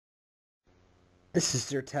This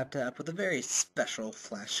is your Tap Tap with a very special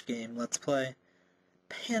Flash game let's play,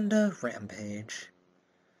 Panda Rampage,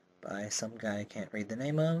 by some guy I can't read the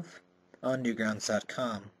name of, on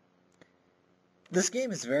newgrounds.com. This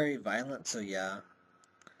game is very violent, so yeah,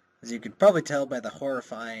 as you could probably tell by the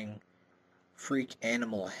horrifying freak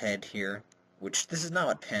animal head here, which this is not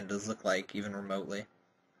what pandas look like, even remotely.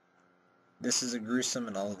 This is a gruesome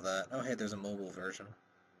and all of that. Oh hey, there's a mobile version.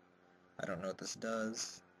 I don't know what this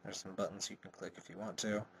does. There's some buttons you can click if you want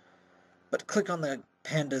to. But click on the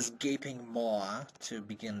panda's gaping maw to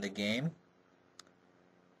begin the game.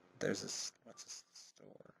 There's this, what's this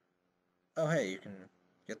store? Oh hey, you can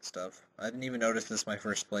get stuff. I didn't even notice this my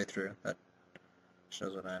first playthrough. That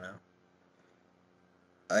shows what I know.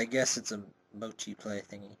 I guess it's a mochi play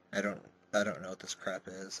thingy. I don't know what this crap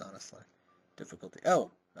is, honestly. Difficulty. Oh,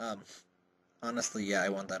 honestly, yeah, I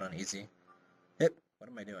want that on easy. Hip, what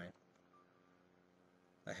am I doing?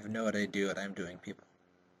 I have no idea what I'm doing, people.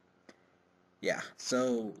 Yeah,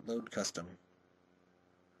 so load custom.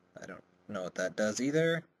 I don't know what that does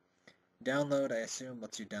either. Download, I assume,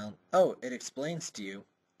 lets you down... Oh, it explains to you.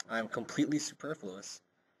 I'm completely superfluous.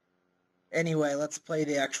 Anyway, let's play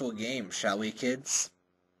the actual game, shall we, kids?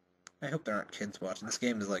 I hope there aren't kids watching. This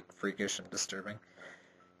game is, like, freakish and disturbing.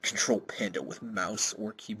 Control Panda with mouse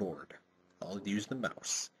or keyboard. I'll use the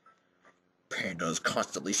mouse. Panda is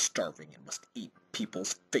constantly starving and must eat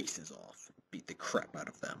people's faces off and beat the crap out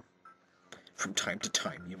of them. From time to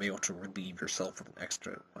time, you may want to relieve yourself with an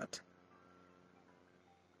extra... What?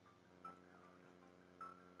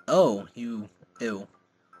 Oh, you... Ew.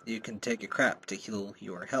 You can take a crap to heal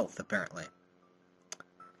your health, apparently.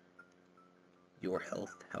 Your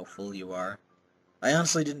health, how full you are. I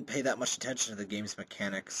honestly didn't pay that much attention to the game's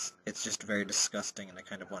mechanics. It's just very disgusting, and I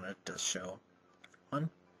kind of wanted to show everyone.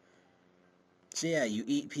 So yeah, you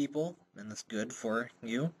eat people, and that's good for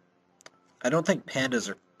you. I don't think pandas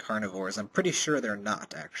are carnivores. I'm pretty sure they're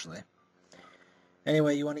not, actually.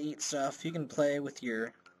 Anyway, you want to eat stuff, you can play with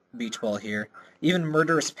your beach ball here. Even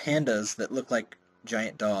murderous pandas that look like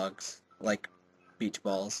giant dogs, like beach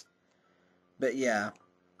balls. But yeah,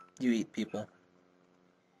 you eat people.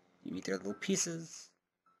 You eat their little pieces.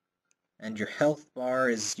 And your health bar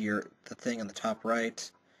is the thing on the top right.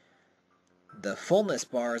 The fullness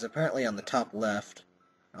bar is apparently on the top left.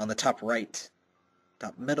 On the top right.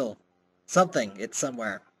 Top middle. Something. It's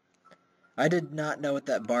somewhere. I did not know what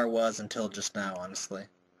that bar was until just now, honestly.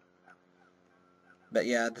 But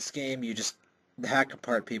yeah, this game, you just hack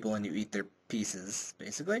apart people and you eat their pieces,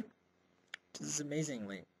 basically. This is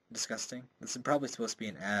amazingly disgusting. This is probably supposed to be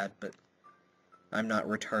an ad, but I'm not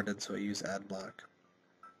retarded, so I use ad block.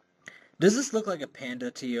 Does this look like a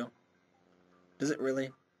panda to you? Does it really?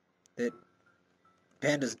 It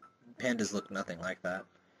pandas look nothing like that.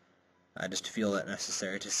 I just feel that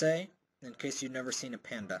necessary to say, in case you've never seen a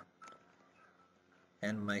panda.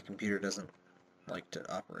 And my computer doesn't like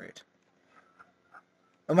to operate.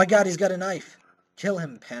 Oh my god, he's got a knife! Kill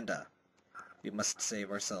him, Panda. We must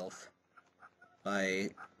save ourselves by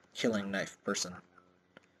killing Knife Person.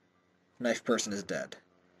 Knife Person is dead.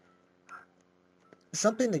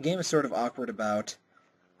 Something the game is sort of awkward about.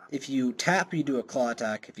 If you tap, you do a claw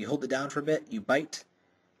attack. If you hold it down for a bit, you bite.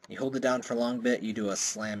 You hold it down for a long bit, you do a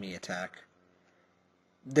slammy attack.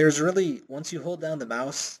 There's really, once you hold down the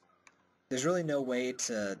mouse, there's really no way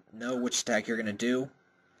to know which attack you're going to do.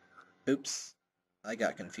 Oops, I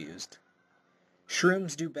got confused.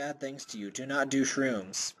 Shrooms do bad things to you. Do not do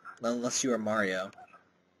shrooms, unless you are Mario.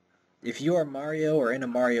 If you are Mario or in a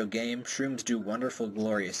Mario game, shrooms do wonderful,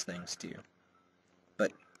 glorious things to you.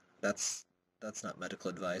 But that's not medical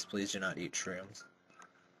advice. Please do not eat shrooms.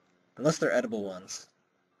 Unless they're edible ones.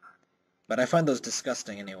 But I find those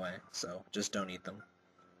disgusting anyway, so just don't eat them.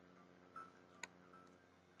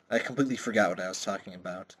 I completely forgot what I was talking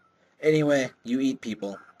about. Anyway, you eat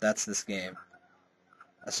people. That's this game.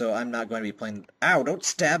 So I'm not going to be playing... Ow, don't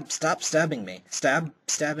stab! Stop stabbing me!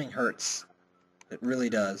 Stabbing hurts. It really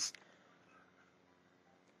does.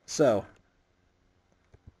 So,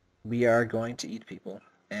 we are going to eat people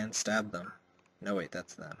and stab them. No, wait,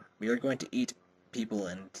 that's them. We are going to eat people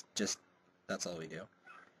and just... That's all we do.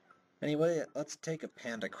 Anyway, let's take a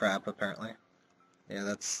panda crap, apparently. Yeah,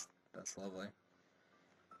 that's lovely.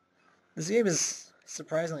 This game is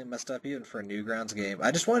surprisingly messed up even for a Newgrounds game. I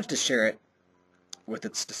just wanted to share it with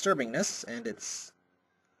its disturbingness and its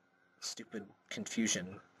stupid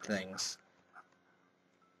confusion things.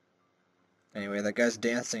 Anyway, that guy's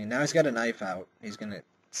dancing. Now he's got a knife out. He's gonna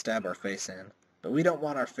stab our face in. But we don't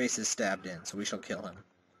want our faces stabbed in, so we shall kill him.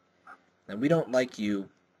 And we don't like you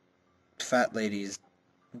fat ladies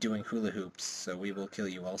doing hula hoops, so we will kill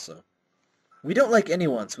you also. We don't like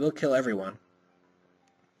anyone, so we'll kill everyone.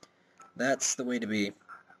 That's the way to be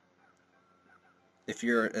if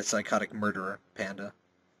you're a psychotic murderer panda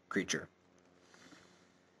creature.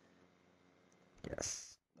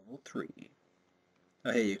 Yes. Level 3.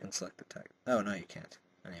 Oh, hey, you can select the tag. Oh, no, you can't.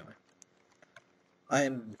 Anyway. I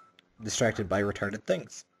am distracted by retarded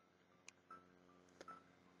things.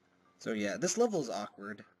 So yeah, this level is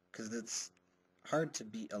awkward, because it's hard to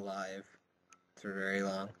beat alive for very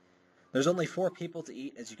long. There's only 4 people to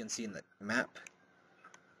eat, as you can see in the map,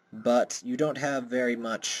 but you don't have very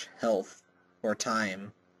much health or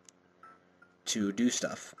time to do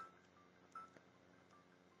stuff.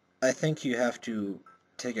 I think you have to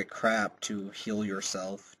take a crap to heal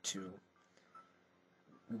yourself to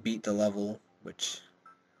beat the level, which,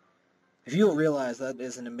 if you'll realize, that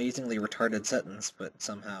is an amazingly retarded sentence, but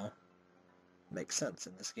somehow makes sense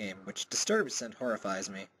in this game, which disturbs and horrifies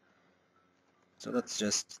me. So let's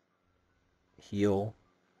just heal.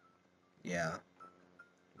 Yeah,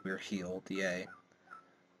 we're healed, yay.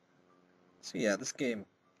 So yeah, this game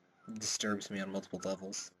disturbs me on multiple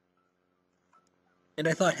levels. And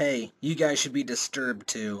I thought, hey, you guys should be disturbed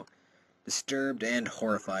too. Disturbed and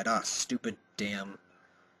horrified. Ah, stupid damn.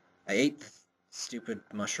 I ate the stupid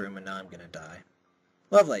mushroom and now I'm gonna die.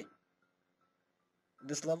 Lovely.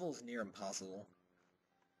 This level is near impossible.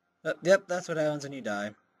 Yep, that's what happens when you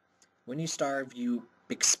die. When you starve, you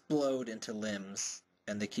explode into limbs,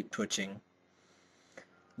 and they keep twitching.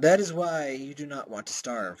 That is why you do not want to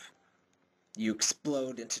starve. You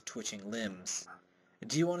explode into twitching limbs.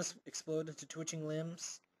 Do you want to explode into twitching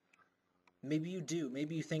limbs? Maybe you do.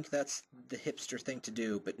 Maybe you think that's the hipster thing to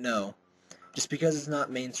do, but no. Just because it's not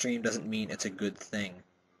mainstream doesn't mean it's a good thing.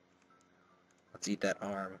 Let's eat that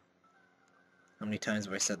arm. How many times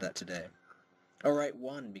have I said that today? Alright,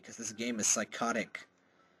 1, because this game is psychotic.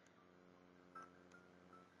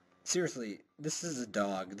 Seriously, this is a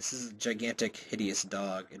dog. This is a gigantic, hideous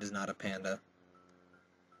dog. It is not a panda.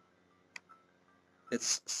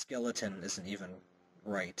 Its skeleton isn't even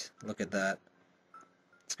right. Look at that.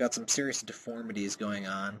 It's got some serious deformities going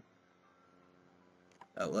on.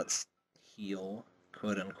 Oh, let's heal,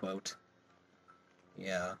 quote-unquote.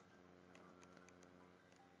 Yeah.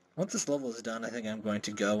 Once this level is done, I think I'm going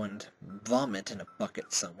to go and vomit in a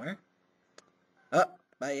bucket somewhere. Oh,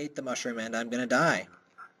 I ate the mushroom and I'm gonna die.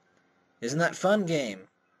 Isn't that fun, game?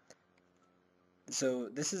 So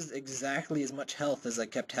this is exactly as much health as I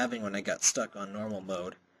kept having when I got stuck on normal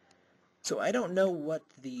mode. So I don't know what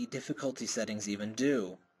the difficulty settings even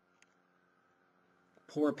do.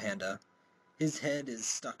 Poor panda. His head is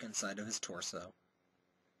stuck inside of his torso.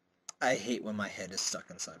 I hate when my head is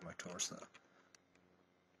stuck inside my torso.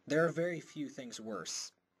 There are very few things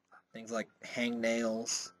worse. Things like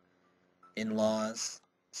hangnails, in-laws.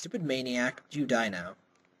 Stupid maniac, you die now.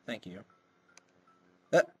 Thank you.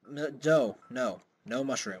 No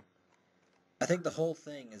mushroom. I think the whole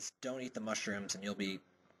thing is don't eat the mushrooms and you'll be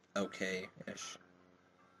okay-ish.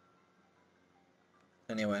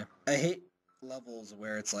 Anyway, I hate levels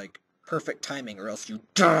where it's like perfect timing or else you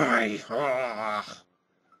die.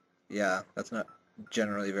 Yeah, that's not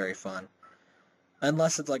generally very fun.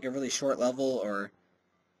 Unless it's like a really short level or,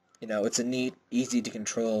 you know, it's a neat, easy to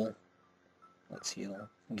control, let's heal,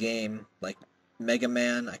 game, like Mega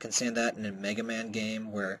Man. I can stand that in a Mega Man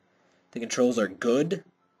game where the controls are good,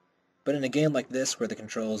 but in a game like this where the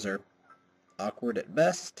controls are awkward at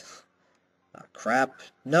best, crap,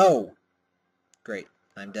 no! Great,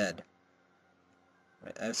 I'm dead.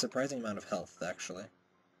 Right, I have a surprising amount of health, actually.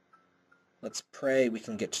 Let's pray we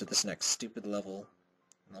can get to this next stupid level,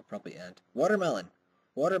 and I'll probably end. Watermelon!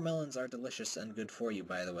 Watermelons are delicious and good for you,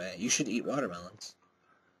 by the way. You should eat watermelons.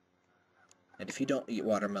 And if you don't eat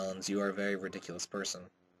watermelons, you are a very ridiculous person.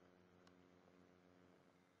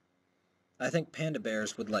 I think panda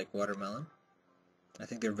bears would like watermelon. I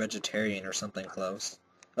think they're vegetarian or something close.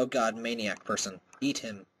 Oh god, maniac person. Eat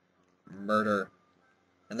him. Murder.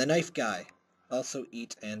 And the knife guy. Also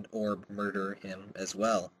eat and or murder him as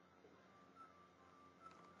well.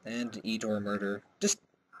 And eat or murder. Just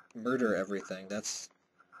murder everything. This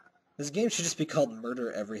game should just be called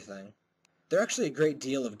Murder Everything. There are actually a great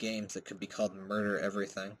deal of games that could be called Murder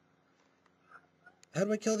Everything. How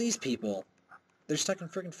do I kill these people? They're stuck in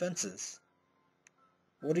friggin' fences.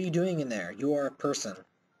 What are you doing in there? You are a person.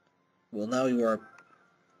 Well, now you are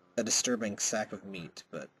a disturbing sack of meat,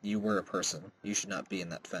 but you were a person. You should not be in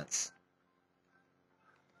that fence.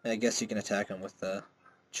 I guess you can attack him with the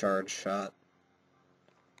charge shot.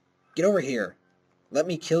 Get over here. Let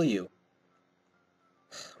me kill you.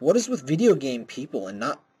 What is with video game people and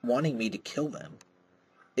not wanting me to kill them?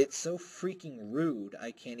 It's so freaking rude,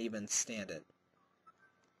 I can't even stand it.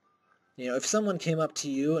 You know, if someone came up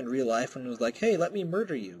to you in real life and was like, hey, let me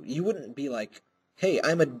murder you, you wouldn't be like, hey,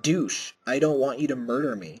 I'm a douche. I don't want you to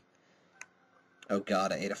murder me. Oh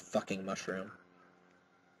god, I ate a fucking mushroom.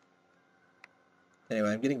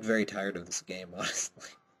 Anyway, I'm getting very tired of this game, honestly.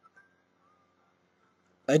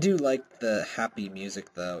 I do like the happy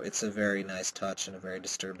music, though. It's a very nice touch in a very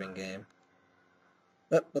disturbing game.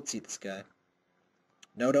 Oh, let's eat this guy.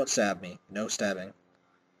 No, don't stab me. No stabbing.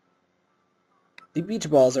 The beach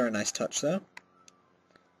balls are a nice touch, though.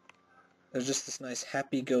 There's just this nice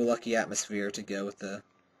happy-go-lucky atmosphere to go with the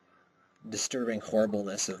disturbing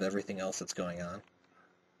horribleness of everything else that's going on.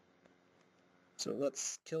 So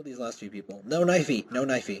let's kill these last few people. No knifey! No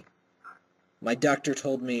knifey! My doctor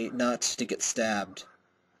told me not to get stabbed.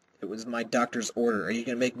 It was my doctor's order. Are you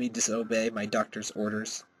gonna make me disobey my doctor's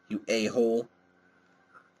orders, you a-hole?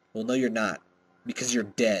 Well, no you're not, because you're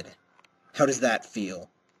dead. How does that feel?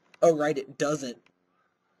 Oh, right, it doesn't.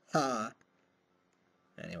 Ha!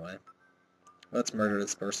 Anyway, let's murder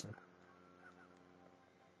this person.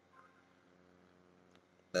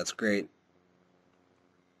 That's great.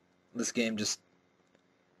 This game just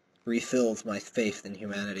refills my faith in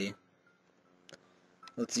humanity.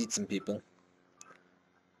 Let's eat some people.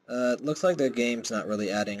 It looks like the game's not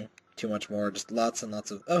really adding too much more, just lots and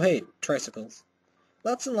lots of... Oh, hey, tricycles.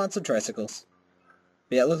 Lots and lots of tricycles.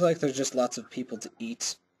 But yeah, it looks like there's just lots of people to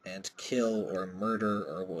eat and kill or murder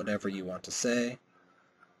or whatever you want to say.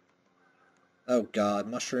 Oh god,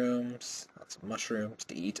 mushrooms. Lots of mushrooms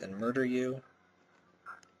to eat and murder you.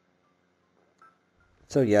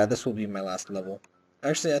 So yeah, this will be my last level.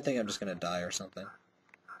 Actually, I think I'm just gonna die or something.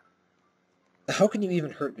 How can you even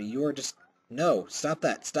hurt me? You are just... No, stop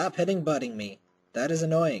that. Stop headbutting me. That is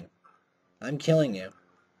annoying. I'm killing you.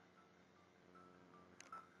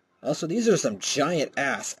 Also, these are some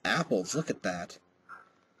giant-ass apples. Look at that.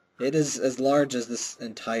 It is as large as this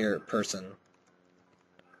entire person.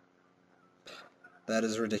 That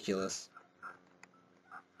is ridiculous.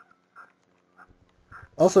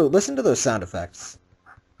 Also, listen to those sound effects.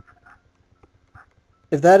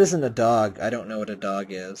 If that isn't a dog, I don't know what a dog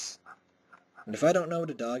is. And if I don't know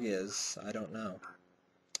what a dog is, I don't know.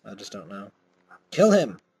 I just don't know. Kill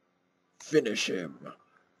him! Finish him!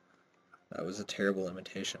 That was a terrible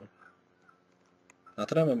imitation. Not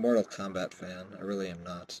that I'm a Mortal Kombat fan. I really am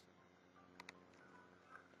not.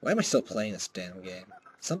 Why am I still playing this damn game?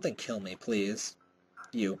 Something kill me, please.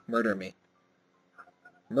 You, murder me.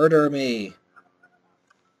 Murder me!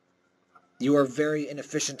 You are very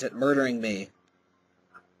inefficient at murdering me.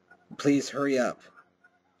 Please hurry up.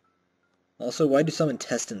 Also, why do some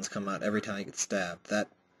intestines come out every time I get stabbed?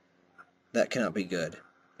 That cannot be good.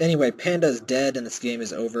 Anyway, Panda is dead and this game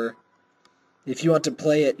is over. If you want to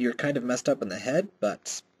play it, you're kind of messed up in the head,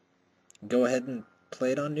 but go ahead and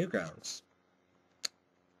play it on Newgrounds.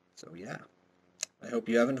 So yeah, I hope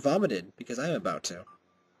you haven't vomited, because I'm about to.